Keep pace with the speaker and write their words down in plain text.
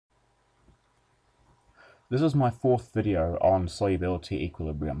This is my fourth video on solubility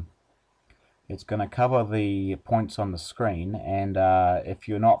equilibrium. It's going to cover the points on the screen, and if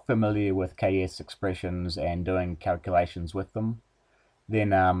you're not familiar with KS expressions and doing calculations with them,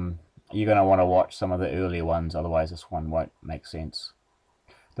 then you're going to want to watch some of the earlier ones, otherwise this one won't make sense.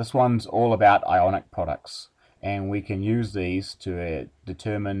 This one's all about ionic products, and we can use these to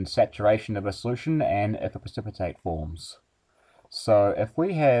determine saturation of a solution and if a precipitate forms. So if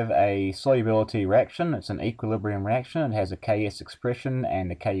we have a solubility reaction, it's an equilibrium reaction, it has a Ks expression and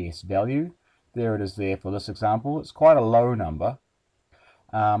a Ks value. There it is there for this example. It's quite a low number.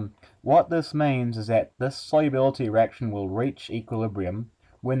 What this means is that this solubility reaction will reach equilibrium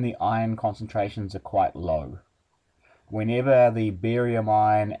when the ion concentrations are quite low. Whenever the barium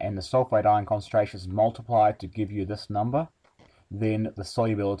ion and the sulfate ion concentrations multiply to give you this number, then the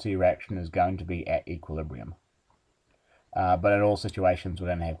solubility reaction is going to be at equilibrium. But in all situations we're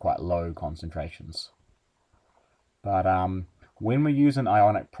going to have quite low concentrations. But when we use an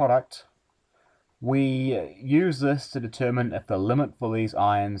ionic product, we use this to determine if the limit for these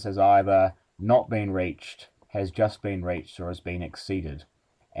ions has either not been reached, has just been reached, or has been exceeded.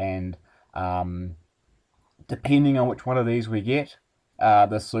 And depending on which one of these we get,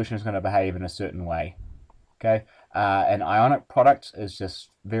 the solution is going to behave in a certain way. Okay, an ionic product is just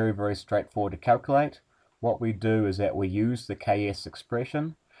very, very straightforward to calculate. What we do is that we use the Ks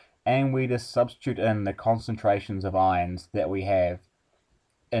expression and we just substitute in the concentrations of ions that we have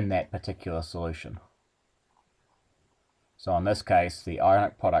in that particular solution. So in this case, the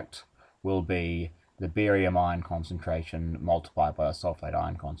ionic product will be the barium ion concentration multiplied by the sulfate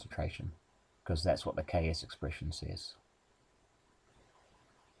ion concentration, because that's what the Ks expression says.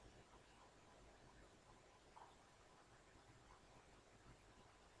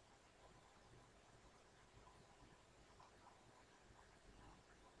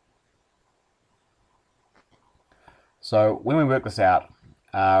 So when we work this out,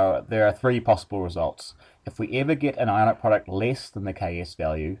 there are three possible results. If we ever get an ionic product less than the Ks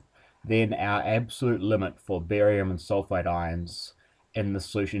value, then our absolute limit for barium and sulfate ions in the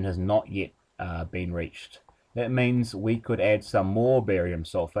solution has not yet been reached. That means we could add some more barium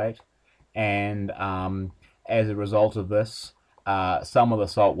sulfate, and as a result of this, some of the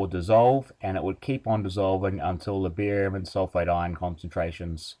salt will dissolve, and it would keep on dissolving until the barium and sulfate ion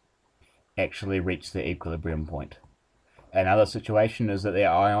concentrations actually reach the equilibrium point. Another situation is that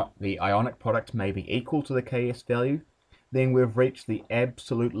the ionic product may be equal to the Ks value. Then we've reached the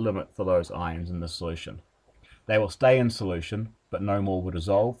absolute limit for those ions in the solution. They will stay in solution, but no more will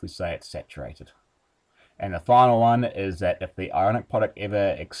dissolve. We say it's saturated. And the final one is that if the ionic product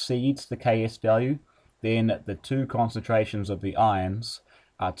ever exceeds the Ks value, then the two concentrations of the ions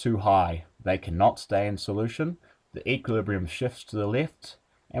are too high. They cannot stay in solution. The equilibrium shifts to the left,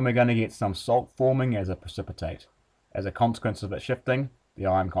 and we're going to get some salt forming as a precipitate. As a consequence of it shifting, the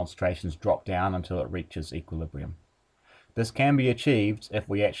ion concentrations drop down until it reaches equilibrium. This can be achieved if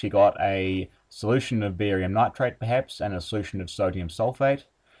we actually got a solution of barium nitrate perhaps and a solution of sodium sulfate.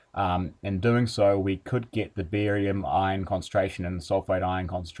 In doing so, we could get the barium ion concentration and the sulfate ion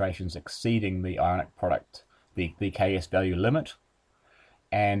concentrations exceeding the ionic product, the Ks value limit.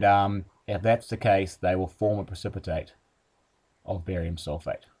 And if that's the case, they will form a precipitate of barium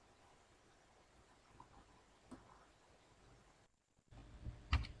sulfate.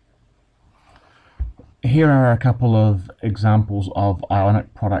 Here are a couple of examples of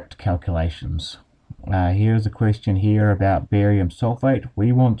ionic product calculations. Here's a question here about barium sulfate.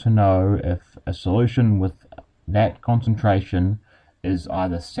 We want to know if a solution with that concentration is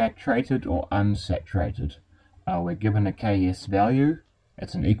either saturated or unsaturated. We're given a Ks value.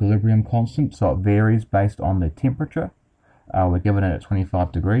 It's an equilibrium constant, so it varies based on the temperature. We're given it at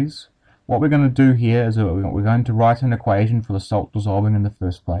 25 degrees. What we're going to do here is we're going to write an equation for the salt dissolving in the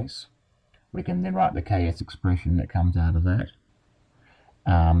first place. We can then write the Ks expression that comes out of that.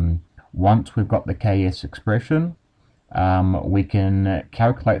 Once we've got the Ks expression, we can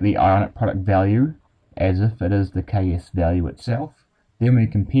calculate the ionic product value as if it is the Ks value itself. Then we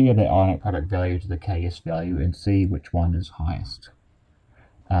compare the ionic product value to the Ks value and see which one is highest.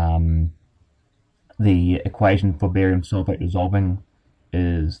 The equation for barium sulfate dissolving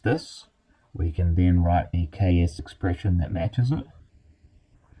is this. We can then write the Ks expression that matches it.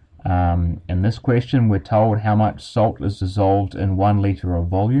 In this question we're told how much salt is dissolved in 1 liter of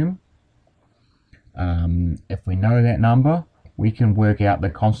volume. If we know that number, we can work out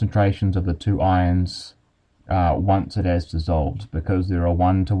the concentrations of the two ions once it has dissolved. Because there are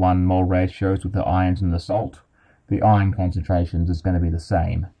 1-to-1 mole ratios with the ions and the salt, the ion concentrations is going to be the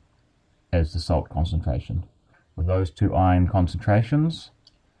same as the salt concentration. With those two ion concentrations,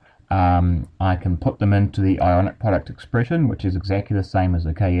 I can put them into the ionic product expression, which is exactly the same as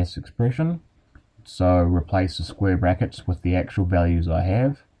the Ks expression. So replace the square brackets with the actual values I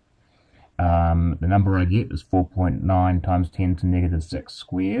have. The number I get is 4.9 times 10 to negative 6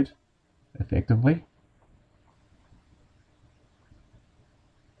 squared, effectively.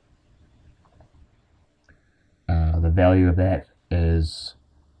 The value of that is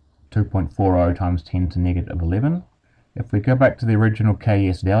 2.40 times 10 to negative 11. If we go back to the original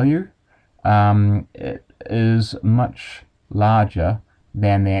Ks value, it is much larger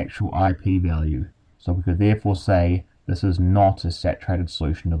than the actual IP value. So we could therefore say this is not a saturated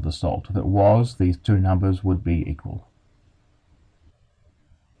solution of the salt. If it was, these two numbers would be equal.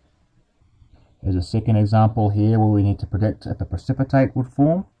 There's a second example here where we need to predict if a precipitate would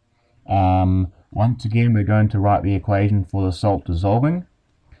form. Once again, we're going to write the equation for the salt dissolving,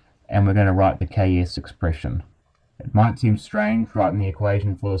 and we're going to write the Ks expression. It might seem strange writing the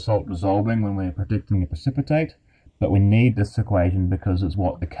equation for the salt dissolving when we're predicting a precipitate, but we need this equation because it's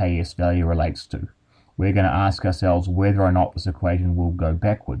what the Ks value relates to. We're going to ask ourselves whether or not this equation will go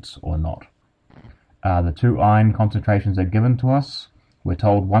backwards or not. The two ion concentrations are given to us. We're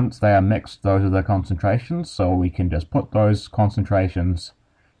told once they are mixed, those are the concentrations, so we can just put those concentrations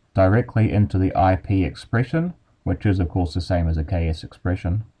directly into the IP expression, which is of course the same as a Ks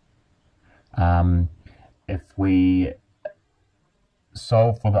expression. If we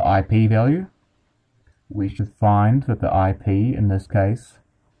solve for the IP value, we should find that the IP in this case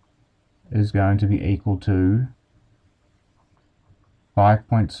is going to be equal to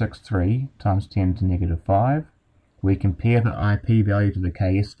 5.63 times 10 to negative 5. We compare the IP value to the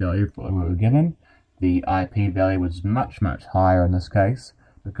Ks value that we were given. The IP value was much higher in this case.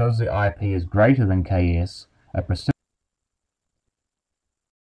 Because the IP is greater than Ks, a precipitate